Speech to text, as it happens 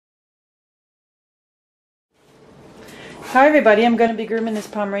Hi everybody, I'm going to be grooming this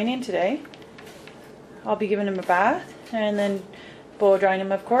Pomeranian today. I'll be giving him a bath and then blow drying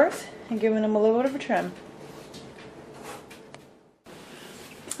him, of course, and giving him a little bit of a trim.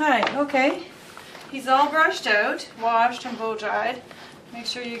 Hi, okay. He's all brushed out, washed and blow dried. Make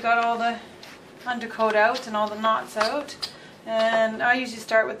sure you got all the undercoat out and all the knots out. And I usually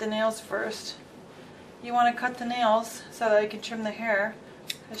start with the nails first. You want to cut the nails so that you can trim the hair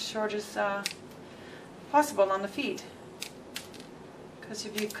as short as possible on the feet. Because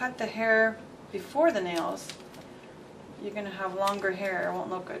if you cut the hair before the nails, you're going to have longer hair. It won't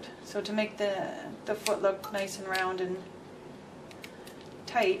look good. So to make the foot look nice and round and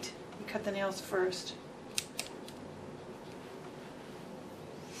tight, you cut the nails first.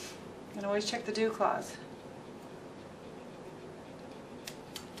 And always check the dew claws.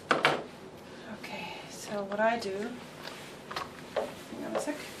 Okay, so what I do, hang on a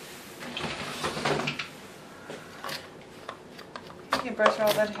sec. You can brush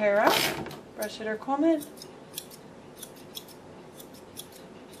all that hair out, brush it or comb it.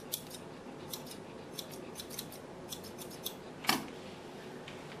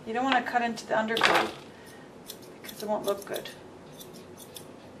 You don't want to cut into the undercoat because it won't look good.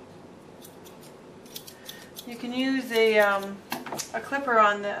 You can use a clipper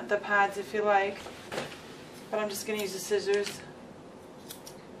on the pads if you like, but I'm just going to use the scissors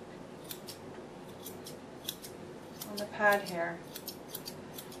on the pad here.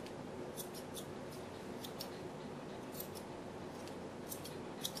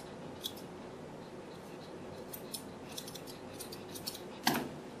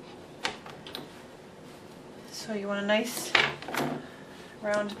 So you want a nice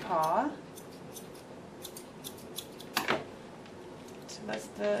round paw. So that's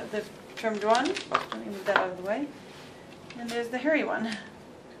the trimmed one. Let me move that out of the way. And there's the hairy one.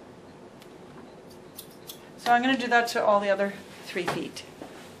 So I'm going to do that to all the other 3 feet.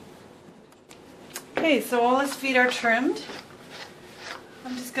 Okay, so all his feet are trimmed.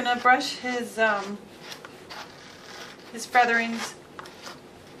 I'm just going to brush his featherings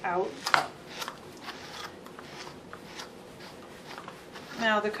out.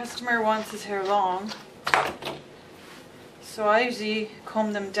 Now the customer wants his hair long, so I usually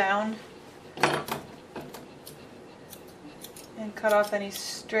comb them down and cut off any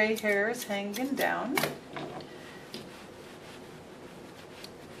stray hairs hanging down.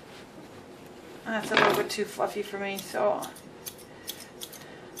 That's a little bit too fluffy for me, so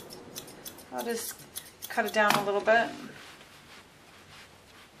I'll just cut it down a little bit.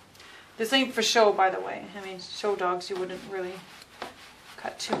 This ain't for show, by the way. I mean, show dogs you wouldn't really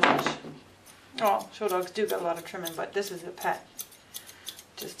cut too much. Well, show dogs do get a lot of trimming, but this is a pet.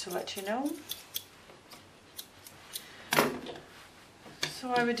 Just to let you know.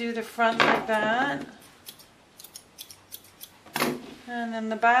 So I would do the front like that. And then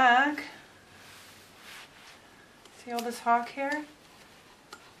the back. See all this hawk hair?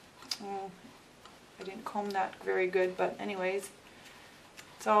 Oh, I didn't comb that very good, but anyways.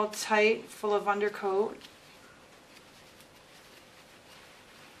 It's all tight, full of undercoat.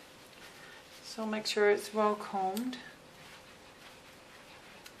 So make sure it's well combed.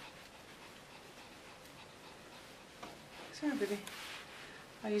 Sorry, baby.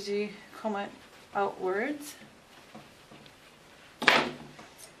 I usually comb it outwards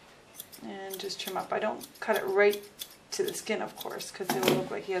and just trim up. I don't cut it right to the skin, of course, because it will look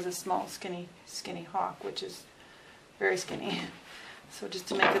like he has a small, skinny hawk, which is very skinny. So just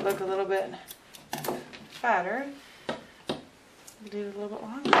to make it look a little bit fatter, leave it a little bit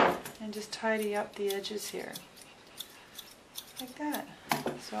longer and just tidy up the edges here like that.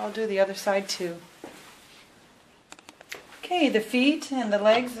 So I'll do the other side too. Okay, the feet and the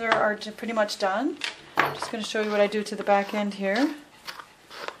legs are pretty much done. I'm just going to show you what I do to the back end here.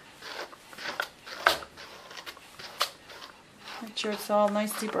 Make sure it's all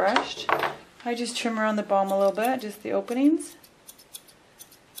nicely brushed. I just trim around the bottom a little bit, just the openings,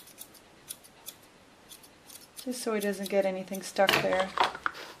 just so he doesn't get anything stuck there.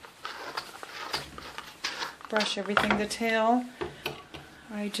 Brush everything. The tail,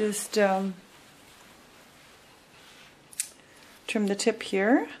 I just trim the tip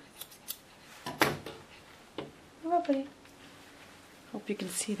here. Lovely. Hope you can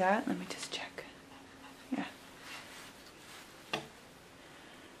see that. Let me just check. Yeah.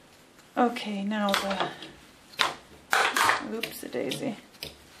 Okay, now oops, a daisy.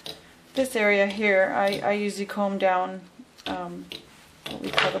 This area here, I usually comb down what we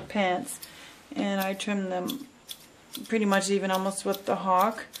call the pants, and I trim them pretty much even, almost with the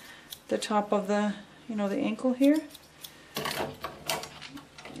hawk, the top of the, the ankle here.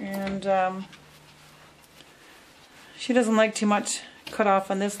 And She doesn't like too much cut off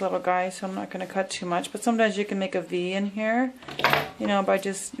on this little guy, so I'm not going to cut too much. But sometimes you can make a V in here, you know, by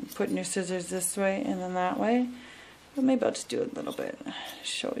just putting your scissors this way and then that way. But maybe I'll just do a little bit,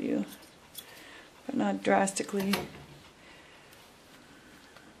 show you, but not drastically.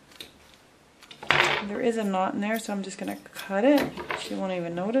 There is a knot in there, so I'm just going to cut it. She won't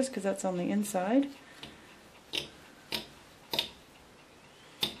even notice because that's on the inside.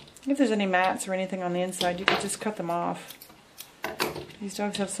 If there's any mats or anything on the inside, you could just cut them off. These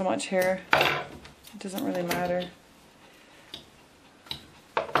dogs have so much hair, it doesn't really matter.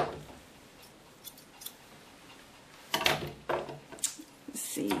 Let's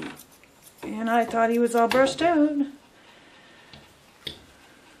see. And I thought he was all brushed out.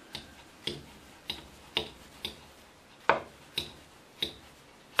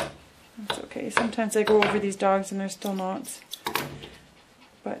 Okay, sometimes I go over these dogs and there's still knots,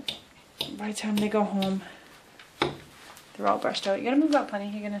 but by the time they go home, they're all brushed out. You gotta move up, honey.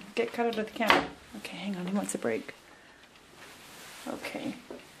 You're gonna get cut out of the camera. Okay, hang on, he wants a break. Okay,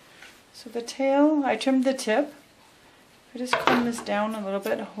 so the tail, I trimmed the tip. I just comb this down a little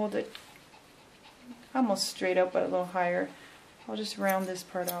bit and hold it almost straight up, but a little higher. I'll just round this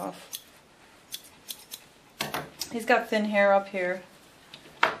part off. He's got thin hair up here.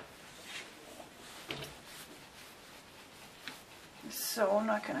 So I'm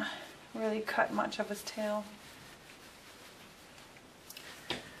not going to really cut much of his tail.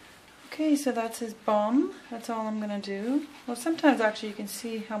 Okay, so that's his bum. That's all I'm going to do. Well, sometimes actually you can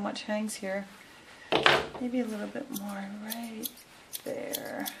see how much hangs here. Maybe a little bit more right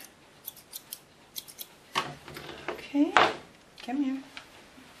there. Okay, come here.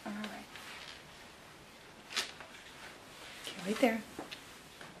 All right. Okay, right there.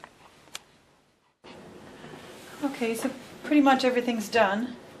 Okay, so pretty much everything's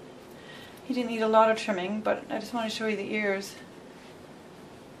done. He didn't need a lot of trimming, but I just want to show you the ears.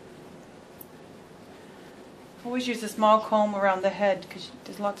 Always use a small comb around the head because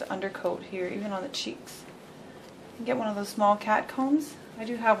there's lots of undercoat here, even on the cheeks. You can get one of those small cat combs. I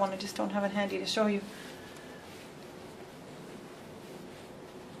do have one, I just don't have it handy to show you.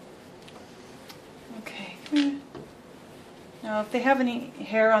 Okay, come here. Now if they have any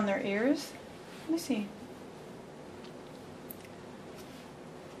hair on their ears, let me see.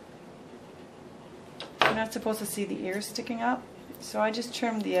 You're not supposed to see the ears sticking up, so I just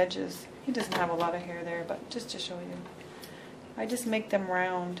trimmed the edges. He doesn't have a lot of hair there, but just to show you. I just make them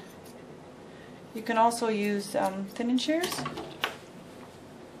round. You can also use thinning shears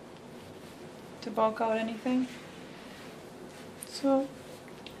to bulk out anything. So,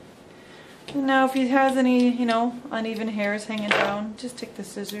 and now if he has any, you know, uneven hairs hanging down, just take the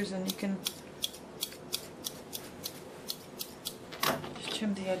scissors and you can just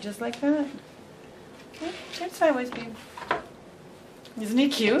trim the edges like that. Okay, turn sideways, babe. Isn't he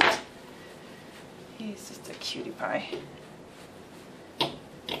cute? He's just a cutie pie.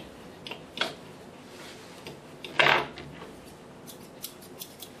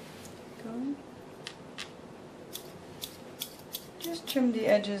 Go. Just trim the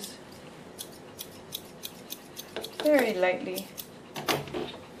edges very lightly.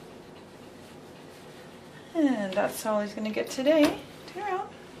 And that's all he's going to get today. Turn around.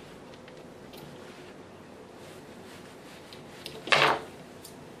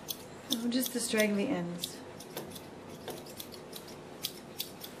 Just the straggly ends.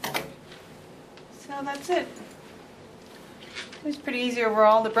 So that's it. It was pretty easy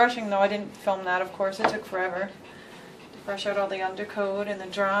overall. The brushing though, I didn't film that of course. It took forever to brush out all the undercoat and the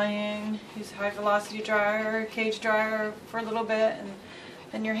drying. Use high velocity dryer, cage dryer for a little bit, and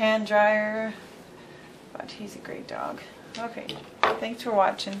then your hand dryer. But he's a great dog. Okay, thanks for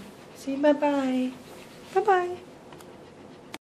watching. See you, bye-bye. Bye-bye.